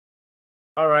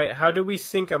Alright, how do we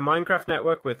sync a Minecraft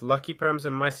network with LuckPerms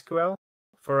and MySQL?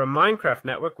 For a Minecraft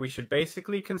network, we should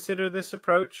basically consider this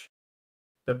approach.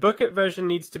 The Bukkit version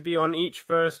needs to be on each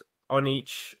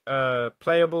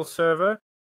playable server.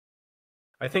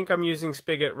 I think I'm using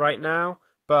Spigot right now,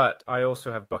 but I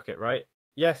also have Bukkit, right?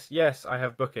 Yes, I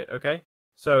have Bukkit, okay?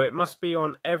 So it must be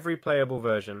on every playable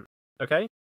version, okay?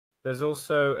 There's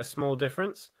also a small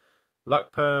difference.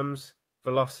 LuckPerms,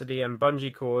 Velocity, and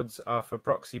BungeeCords are for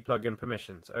proxy plugin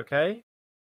permissions, okay?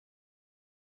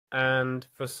 And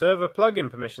for server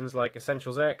plugin permissions like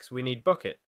EssentialsX, we need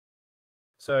Bukkit.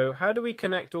 So how do we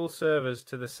connect all servers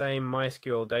to the same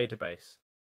MySQL database?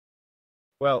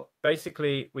 Well,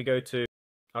 basically, we go to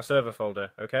our server folder,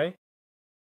 okay?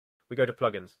 We go to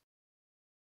plugins.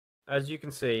 As you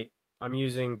can see, I'm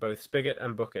using both Spigot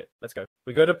and Bukkit. Let's go.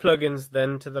 We go to plugins,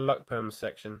 then to the LuckPerms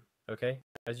section, okay?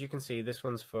 As you can see, this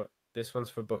one's for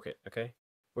Bukkit, okay?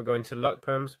 We're going to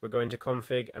LuckPerms, we're going to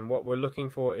config, and what we're looking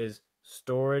for is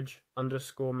storage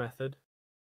underscore method.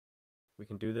 We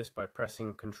can do this by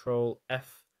pressing Control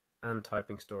F and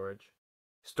typing storage.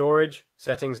 Storage,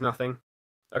 settings, nothing.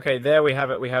 Okay, there we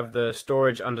have it. We have the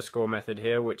storage underscore method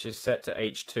here, which is set to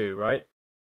H2, right?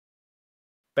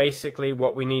 Basically,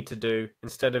 what we need to do,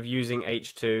 instead of using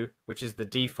H2, which is the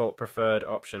default preferred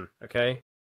option, okay?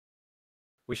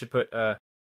 We should put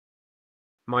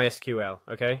MySQL,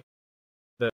 okay?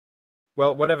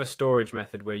 Whatever storage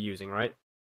method we're using, right?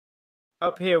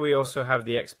 Up here we also have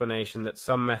the explanation that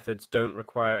some methods don't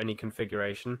require any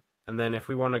configuration, and then if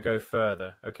we want to go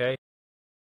further, okay?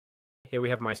 Here we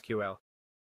have MySQL.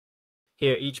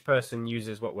 Here each person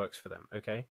uses what works for them,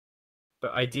 okay?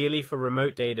 But ideally for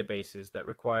remote databases that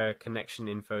require connection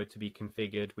info to be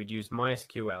configured, we'd use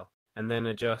MySQL and then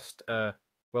adjust,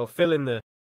 fill in the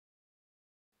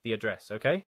address,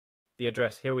 okay? The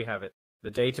address, here we have it.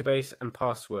 The database and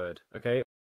password, okay?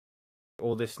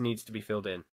 All this needs to be filled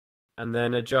in. And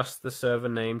then adjust the server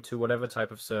name to whatever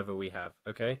type of server we have,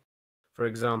 okay? For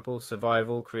example,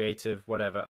 survival, creative,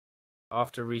 whatever.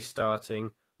 After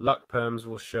restarting, LuckPerms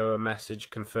will show a message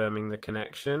confirming the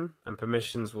connection, and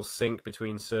permissions will sync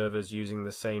between servers using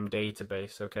the same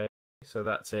database, okay? So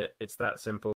that's it. It's that simple.